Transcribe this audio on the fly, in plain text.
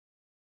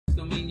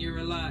Don't mean you're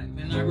alive,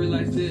 and I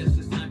realize this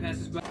as time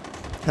passes by.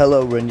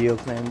 Hello, Rendio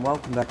Clan.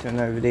 Welcome back to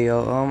another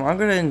video. I'm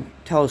gonna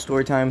tell a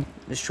story time,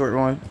 a short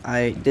one.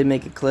 I did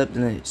make a clip,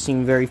 and it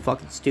seemed very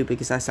fucking stupid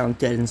because I sound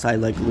dead inside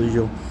like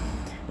usual.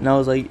 And I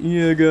was like,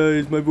 yeah,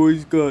 guys, my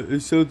voice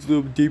it sounds a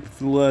little deeper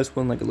from the last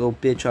one, like a little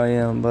bitch I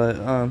am.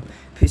 But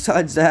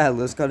besides that,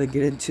 let's kind of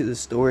get into the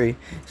story.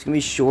 It's gonna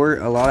be short.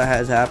 A lot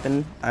has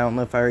happened. I don't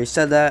know if I already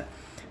said that,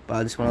 but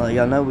I just want to let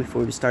y'all know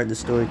before we start the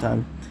story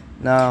time.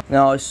 Now,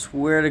 I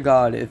swear to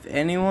God, if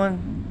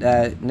anyone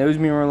that knows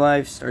me in real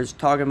life starts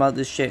talking about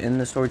this shit in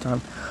the story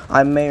time,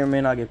 I may or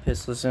may not get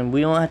pissed. Listen,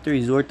 we don't have to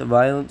resort to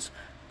violence,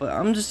 but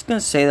I'm just gonna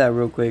say that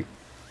real quick.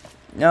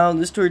 Now,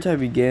 the story time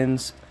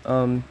begins.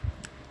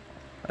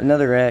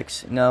 Another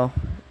ex,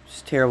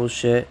 just terrible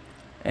shit.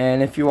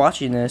 And if you're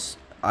watching this,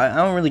 I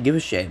don't really give a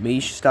shit, but you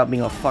should stop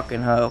being a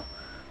fucking hoe.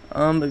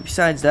 But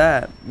besides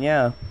that,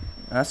 yeah,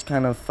 that's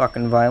kind of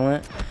fucking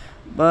violent.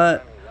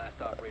 But,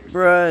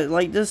 bruh,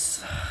 like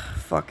this.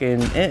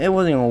 It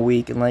wasn't even a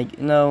week, and like,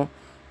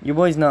 your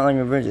boy's not like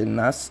a virgin.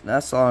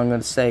 That's all I'm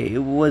gonna say.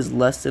 It was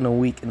less than a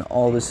week and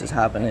all this has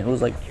happened. It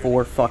was like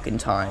 4 fucking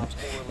times.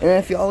 And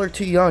if y'all are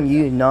too young,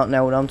 you do not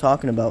know what I'm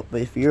talking about.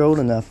 But if you're old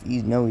enough,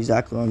 you know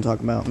exactly what I'm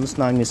talking about. I'm just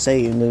not gonna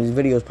say it, and those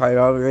videos probably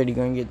already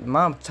gonna get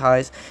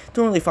monetized.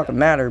 Don't really fucking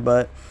matter.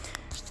 But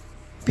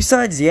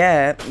besides,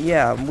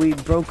 yeah, we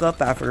broke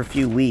up after a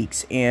few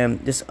weeks, and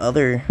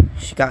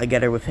she got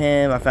together with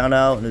him. I found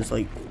out, and it's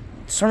like,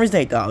 for some reason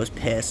I thought I was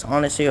pissed.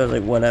 Honestly, I was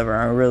like, whatever,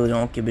 I really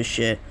don't give a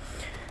shit.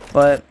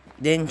 But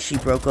then she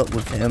broke up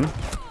with him.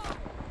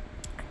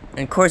 And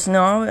of course,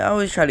 I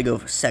always try to go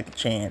for a second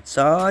chance.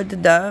 So I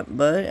did that,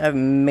 but I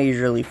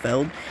majorly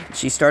failed.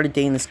 She started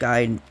dating this guy,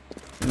 and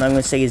I'm not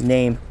going to say his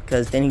name,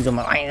 because then he's going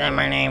to be like, I ain't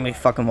my name. He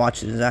fucking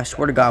watches this. I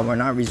swear to God, we're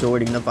not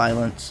resorting to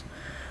violence.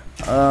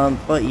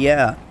 But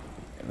yeah,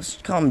 let's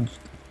call him,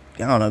 I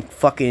don't know,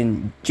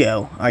 fucking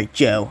Joe. Alright,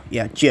 Joe.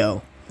 Yeah,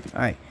 Joe.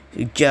 Alright.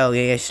 Joe,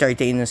 yeah, I started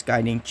dating this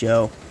guy named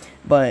Joe,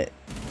 but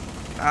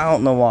I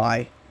don't know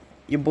why.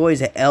 Your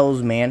boy's at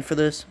L's man for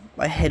this.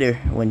 I hit her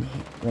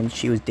when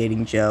she was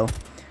dating Joe,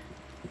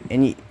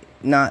 and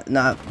not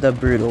the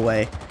brutal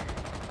way.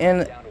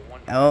 And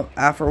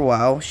after a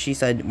while, she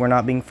said we're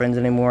not being friends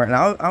anymore, and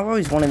I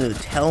always wanted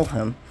to tell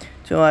him,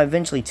 so I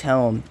eventually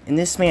tell him, and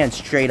this man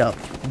straight up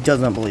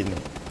doesn't believe me.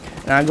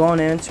 And I go on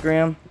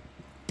Instagram,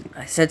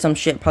 I said some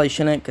shit probably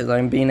shouldn't because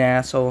I'm being an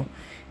asshole.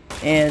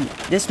 And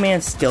this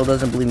man still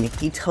doesn't believe me.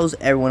 He tells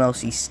everyone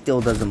else he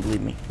still doesn't believe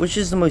me, which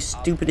is the most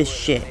stupidest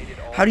shit.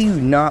 How do you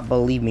not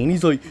believe me? And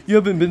he's like, you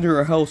haven't been to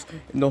our house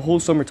in the whole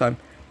summertime.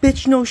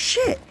 Bitch, no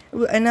shit.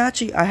 And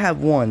actually, I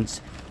have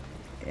once.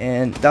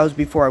 And that was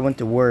before I went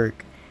to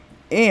work.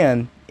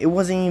 And it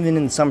wasn't even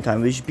in the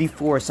summertime. It was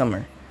before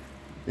summer.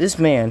 This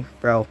man,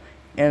 bro.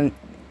 And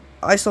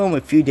I saw him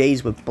a few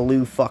days with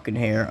blue fucking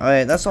hair.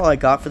 Alright, that's all I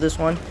got for this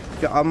one.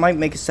 I might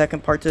make a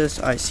second part to this.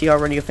 Alright, see y'all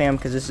already, fam,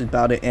 because this is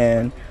about it.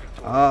 And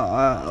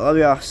love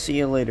y'all. See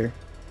you later.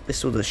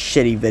 This was a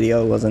shitty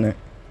video, wasn't it?